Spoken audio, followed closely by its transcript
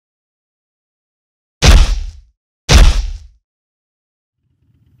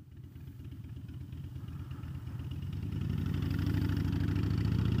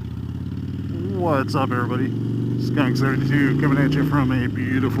What's up, everybody? Skunk72 coming at you from a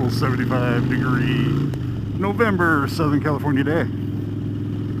beautiful 75-degree November Southern California day.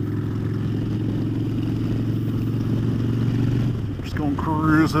 Just going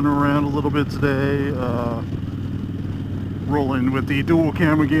cruising around a little bit today. Rolling with the dual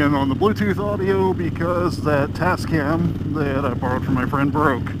cam again on the Bluetooth audio because that Tascam that I borrowed from my friend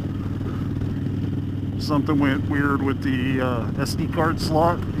broke. Something went weird with the SD card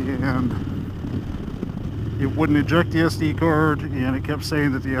slot, and it wouldn't eject the SD card, and it kept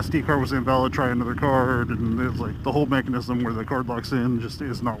saying that the SD card was invalid, try another card, and it's like the whole mechanism where the card locks in just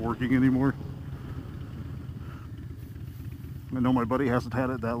is not working anymore. I know my buddy hasn't had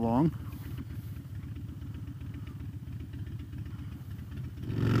it that long.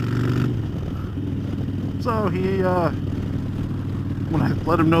 So he, when I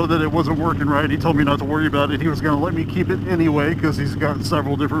let him know that it wasn't working right, he told me not to worry about it. He was going to let me keep it anyway because he's got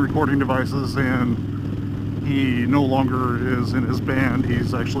several different recording devices, and he no longer is in his band.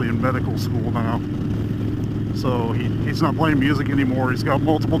 He's actually in medical school now. So he's not playing music anymore. He's got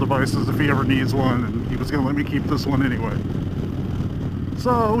multiple devices if he ever needs one, and he was going to let me keep this one anyway.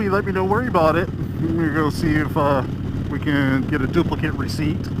 So he let me know where he bought it. I'm going to go see if we can get a duplicate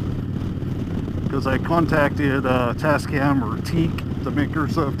receipt, because I contacted Tascam, or Teak, the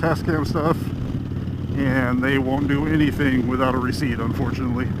makers of Tascam stuff, and they won't do anything without a receipt,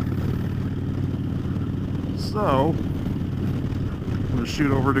 unfortunately. So I'm going to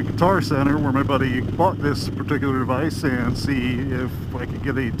shoot over to Guitar Center where my buddy bought this particular device and see if I could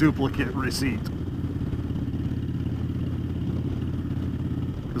get a duplicate receipt,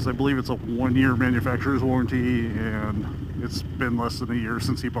 because I believe it's a 1-year manufacturer's warranty, and it's been less than a year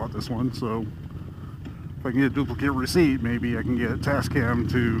since he bought this one. So if I can get a duplicate receipt, maybe I can get Tascam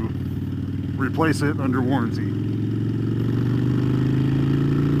to replace it under warranty.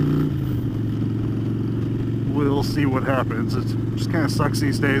 We'll see what happens. It just kind of sucks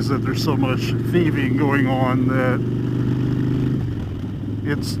these days that there's so much thieving going on that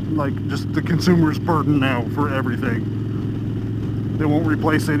it's like just the consumer's burden now for everything. They won't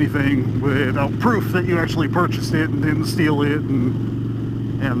replace anything without proof that you actually purchased it and didn't steal it,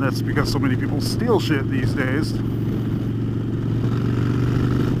 and that's because so many people steal shit these days.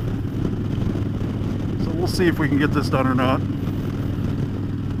 So we'll see if we can get this done or not.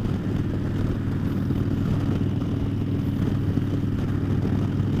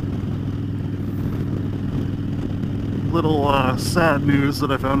 Little sad news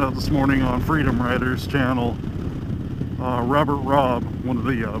that I found out this morning on Freedom Riders channel. Robb, one of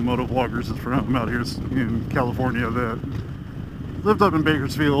the motovloggers is from out here in California, that lived up in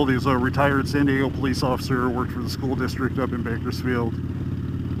Bakersfield. He's a retired San Diego police officer, worked for the school district up in Bakersfield.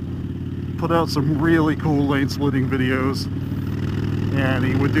 Put out some really cool lane splitting videos, and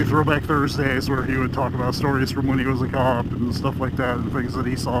he would do Throwback Thursdays where he would talk about stories from when he was a cop and stuff like that, and things that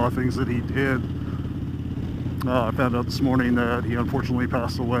he saw, things that he did. I found out this morning that he unfortunately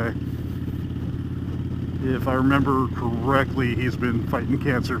passed away. If I remember correctly, he's been fighting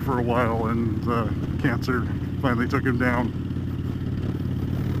cancer for a while, and cancer finally took him down.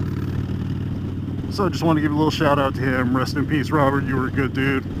 So I just want to give a little shout out to him. Rest in peace, Robert. You were a good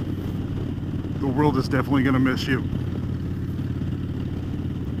dude. The world is definitely going to miss you.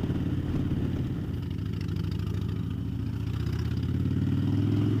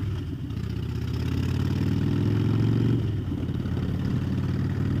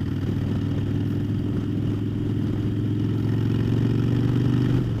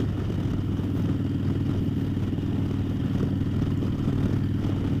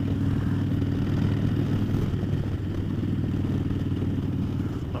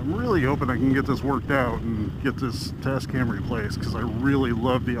 Really hoping I can get this worked out and get this Tascam replaced, because I really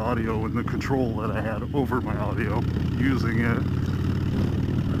love the audio and the control that I had over my audio using it,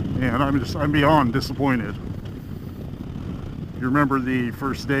 and I'm beyond disappointed. You remember the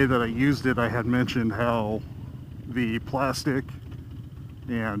first day that I used it, I had mentioned how the plastic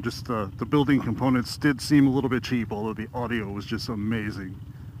and just the building components did seem a little bit cheap, although the audio was just amazing.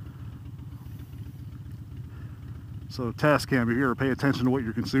 So Tascam, if you're pay attention to what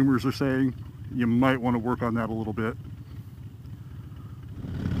your consumers are saying, you might want to work on that a little bit.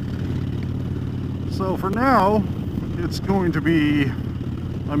 So for now, it's going to be,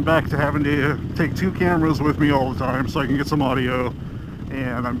 I'm back to having to take 2 cameras with me all the time so I can get some audio,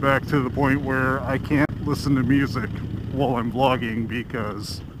 and I'm back to the point where I can't listen to music while I'm vlogging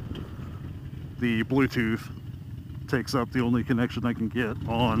because the Bluetooth takes up the only connection I can get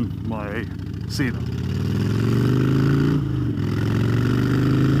on my Sena.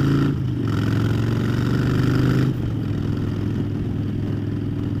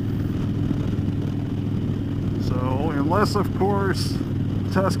 Unless, of course,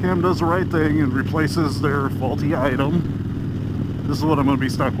 Tascam does the right thing and replaces their faulty item. This is what I'm going to be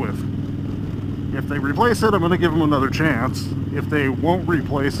stuck with. If they replace it, I'm going to give them another chance. If they won't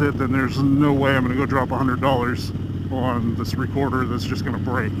replace it, then there's no way I'm going to go drop $100 on this recorder that's just going to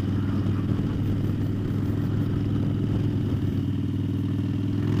break.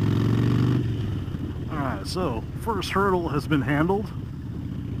 Alright, so first hurdle has been handled.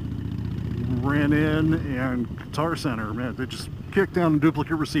 Ran in, and Guitar Center, man, they just kicked down a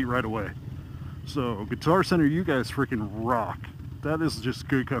duplicate receipt right away. So Guitar Center, you guys freaking rock. That is just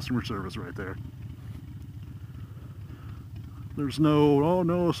good customer service right there. There's no, oh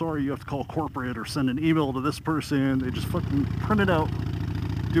no, sorry, you have to call corporate or send an email to this person. They just fucking printed out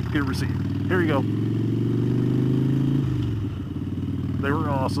duplicate receipt. Here you go. They were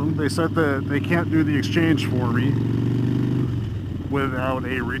awesome. They said that they can't do the exchange for me without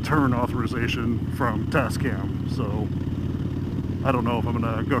a return authorization from Tascam. So I don't know if I'm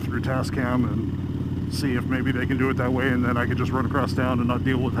gonna go through Tascam and see if maybe they can do it that way, and then I could just run across town and not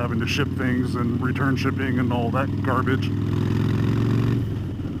deal with having to ship things and return shipping and all that garbage.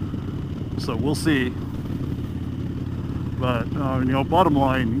 So we'll see. But you know, bottom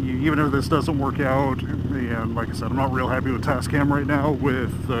line, even if this doesn't work out, and like I said, I'm not real happy with Tascam right now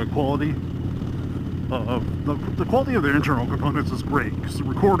with the quality. The quality of their internal components is great, because the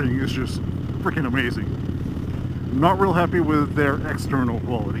recording is just freaking amazing. I'm not real happy with their external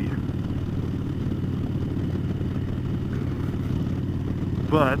quality.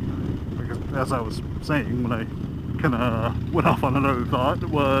 But, as I was saying when I kind of went off on another thought,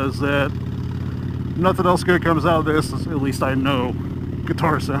 was that nothing else good comes out of this. At least I know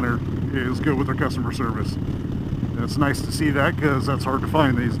Guitar Center is good with their customer service. And it's nice to see that, because that's hard to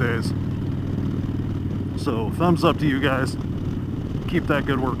find these days. So, thumbs up to you guys. Keep that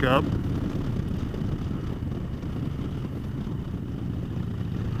good work up.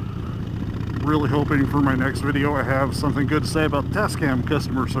 Really hoping for my next video I have something good to say about Tascam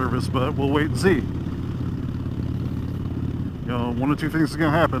customer service, but we'll wait and see. You know, one of two things is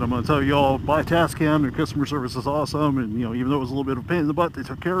going to happen. I'm going to tell you all, buy Tascam, their customer service is awesome, and you know, even though it was a little bit of a pain in the butt, they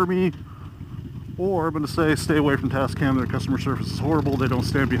took care of me. Or I'm going to say, stay away from Tascam, their customer service is horrible, they don't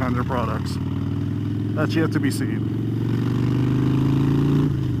stand behind their products. That's yet to be seen.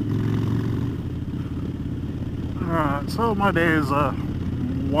 Alright, so my day is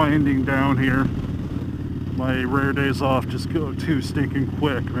winding down here. My rare days off just go too stinking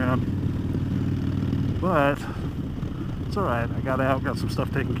quick, man. But it's alright. I got out, got some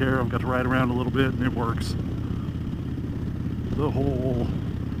stuff taken care of, got to ride around a little bit, and it works. The whole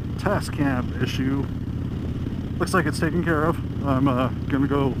Tascam issue looks like it's taken care of. I'm gonna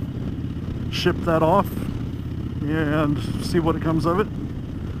go ship that off and see what it comes of it.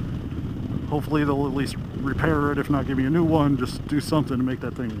 Hopefully they'll at least repair it, if not give me a new one, just do something to make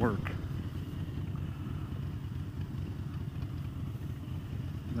that thing work.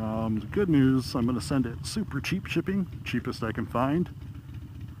 The good news, I'm going to send it super cheap shipping, cheapest I can find,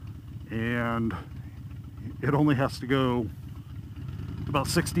 and it only has to go about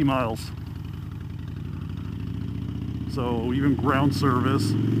 60 miles. So even ground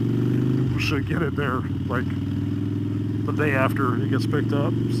service should get it there like the day after it gets picked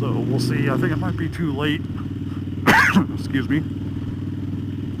up. So we'll see. I think it might be too late. Excuse me.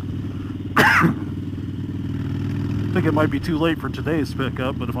 I think it might be too late for today's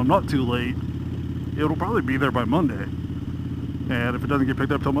pickup, but if I'm not too late, it'll probably be there by Monday. And if it doesn't get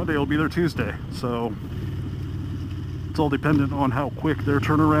picked up till Monday, it'll be there Tuesday. So it's all dependent on how quick their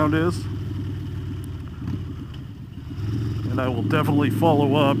turnaround is. And I will definitely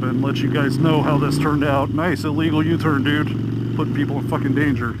follow up and let you guys know how this turned out. Nice illegal U-turn, dude. Putting people in fucking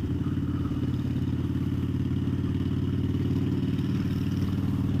danger.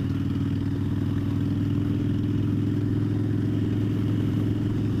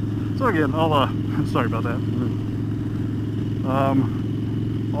 So again, I'll sorry about that.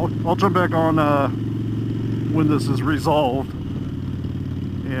 I'll jump back on when this is resolved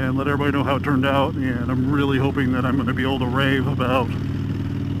and let everybody know how it turned out, and I'm really hoping that I'm going to be able to rave about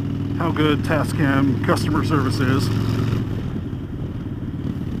how good Tascam customer service is.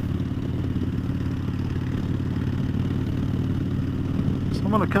 So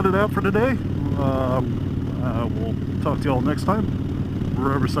I'm going to cut it out for today. We'll talk to you all next time.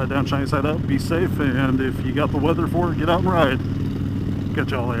 Rubber side down, shiny side up, be safe, and if you got the weather for it, get out and ride.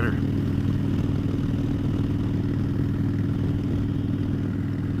 Catch y'all later.